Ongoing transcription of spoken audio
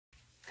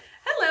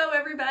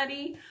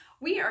everybody.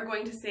 We are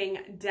going to sing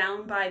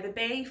Down by the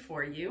Bay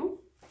for you,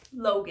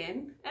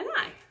 Logan and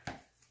I.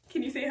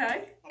 Can you say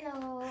hi?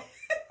 Hello.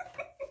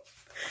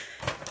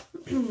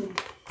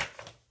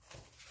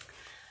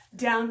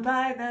 Down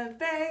by the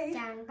bay,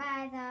 Down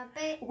by the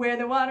bay, where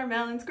the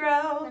watermelons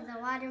grow, where the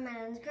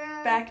watermelons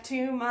grow, back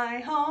to my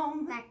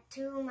home, back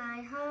to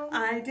my home,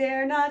 I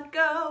dare not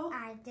go,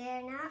 I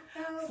dare not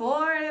go,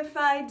 for if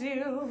I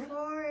do,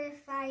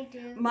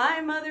 my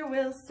mother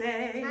will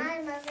say,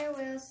 mother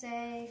will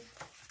say.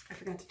 I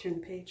forgot to turn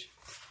the page.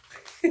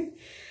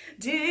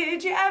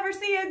 Did you ever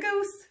see a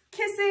goose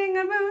kissing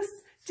a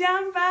moose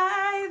down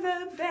by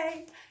the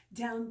bay?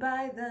 Down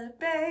by the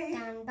bay,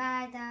 Down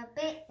by the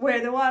bay,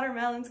 where the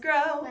watermelons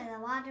grow, where the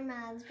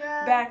watermelons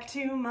grow, back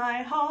to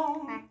my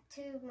home, back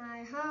to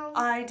my home,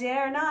 I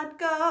dare not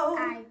go,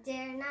 I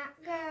dare not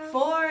go,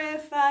 for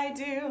if I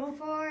do,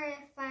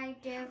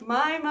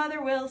 my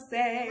mother will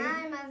say,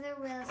 my mother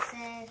will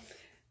say.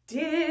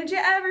 Did you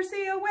ever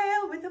see a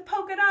whale with a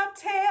polka dot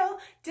tail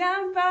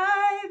down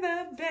by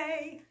the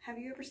bay? Have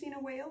you ever seen a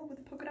whale with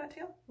a polka dot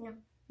tail? No.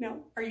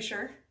 No? Are you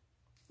sure?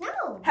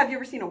 No. Have you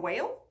ever seen a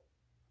whale?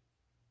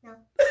 No.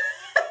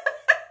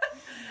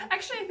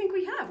 Actually, I think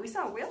we have. We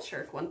saw a whale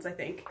shark once, I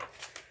think.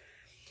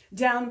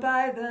 Down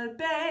by the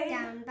bay,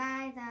 Down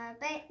by the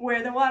bay,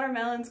 where the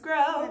watermelons where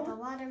the grow,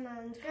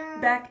 watermelons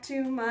grow, back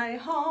to my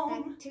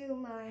home, back to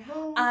my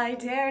home, I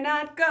dare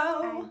not I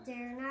go,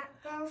 dare not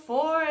go,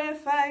 for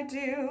if I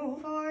do,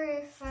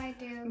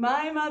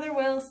 my mother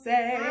will my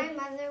say,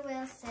 mother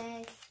will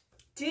say.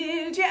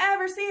 Did you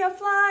ever see a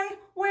fly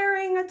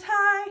wearing a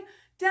tie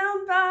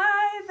down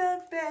by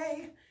the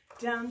bay?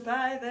 Down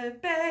by the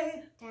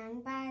bay,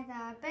 Down by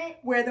the bay,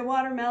 where the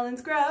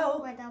watermelons grow,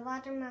 where the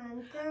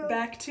watermelons grow,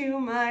 back to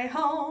my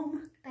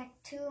home, back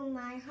to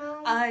my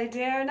home, I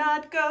dare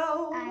not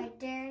go, I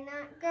dare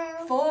not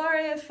go, for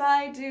if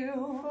I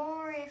do,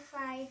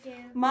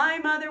 my my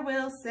mother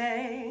will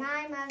say,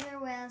 mother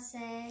will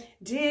say.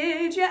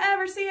 Did you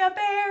ever see a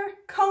bear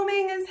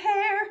combing his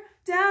hair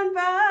down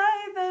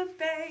by the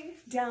bay?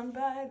 Down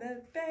by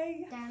the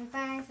bay, Down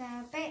by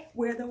the bay,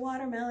 where the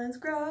watermelons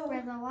grow,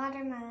 where the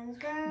watermelons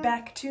grow,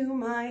 back to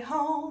my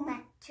home,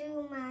 back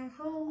to my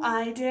home,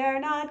 I dare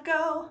not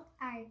go,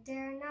 I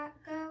dare not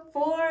go,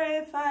 for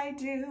if I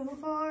do,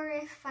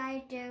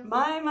 my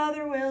my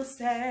mother will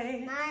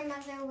say,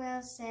 mother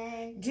will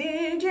say.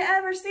 Did you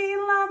ever see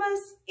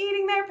llamas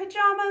eating their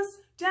pajamas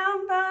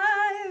down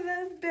by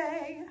the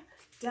bay?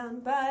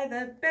 Down by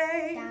the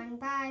bay, Down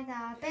by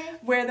the bay,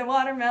 where the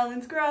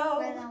watermelons grow,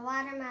 where the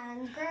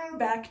watermelons grow,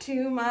 back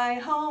to my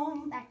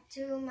home, back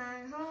to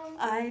my home,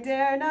 I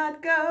dare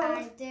not go,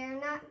 I dare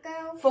not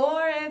go,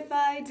 for if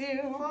I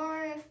do,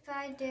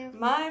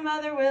 my my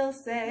mother will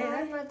say,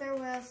 mother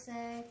will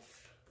say.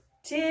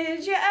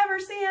 Did you ever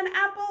see an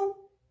apple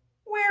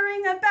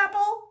wearing a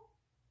bapple?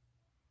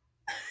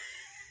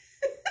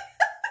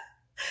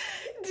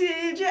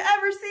 Did you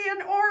ever see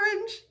an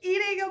orange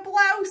eating a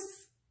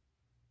blouse?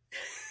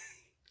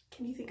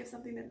 Can you think of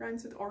something that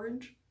rhymes with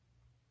orange?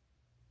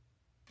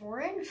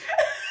 Orange?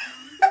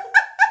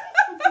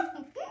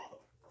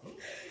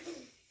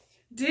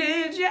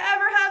 Did you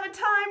ever have a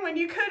time when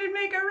you couldn't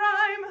make a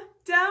rhyme?